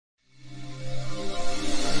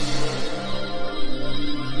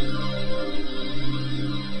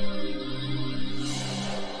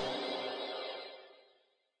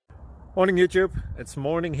Morning YouTube, it's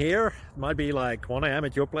morning here. It might be like 1 a.m.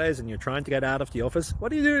 at your place and you're trying to get out of the office.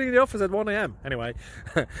 What are you doing in the office at 1 a.m? Anyway,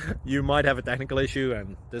 you might have a technical issue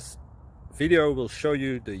and this video will show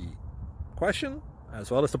you the question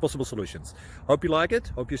as well as the possible solutions. Hope you like it,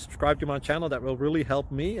 hope you subscribe to my channel. That will really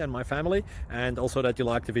help me and my family, and also that you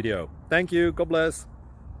like the video. Thank you, God bless.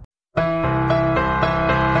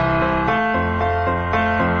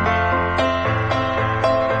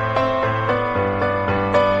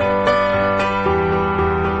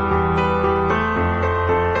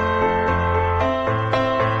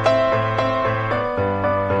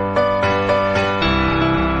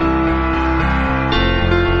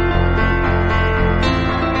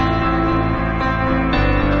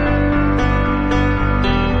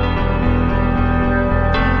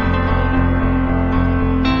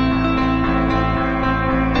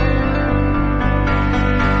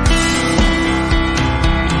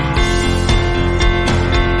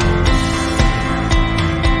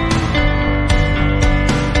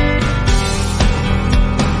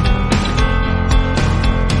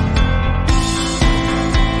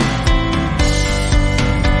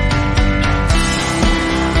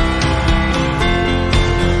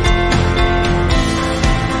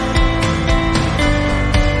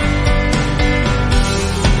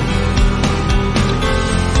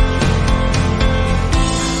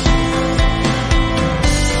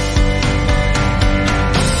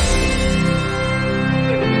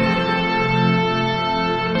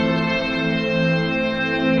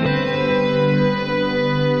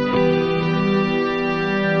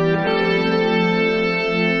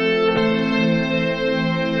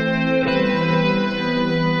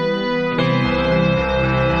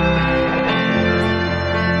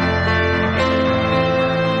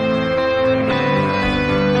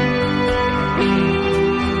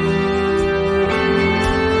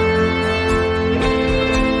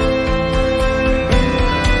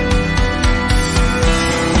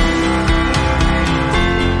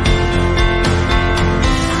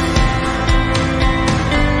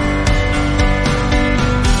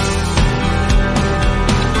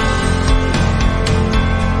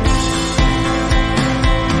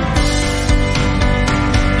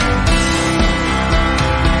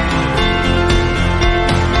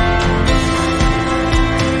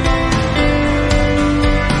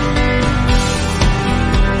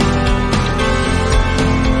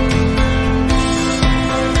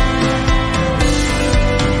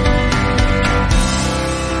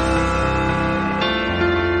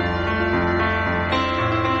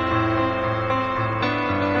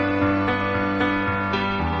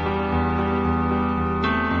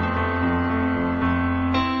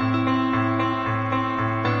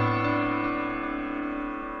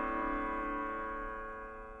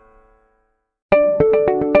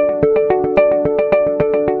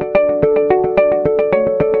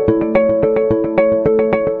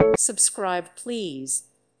 Subscribe, please.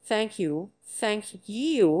 Thank you. Thank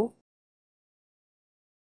you.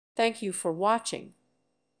 Thank you for watching.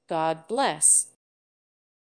 God bless.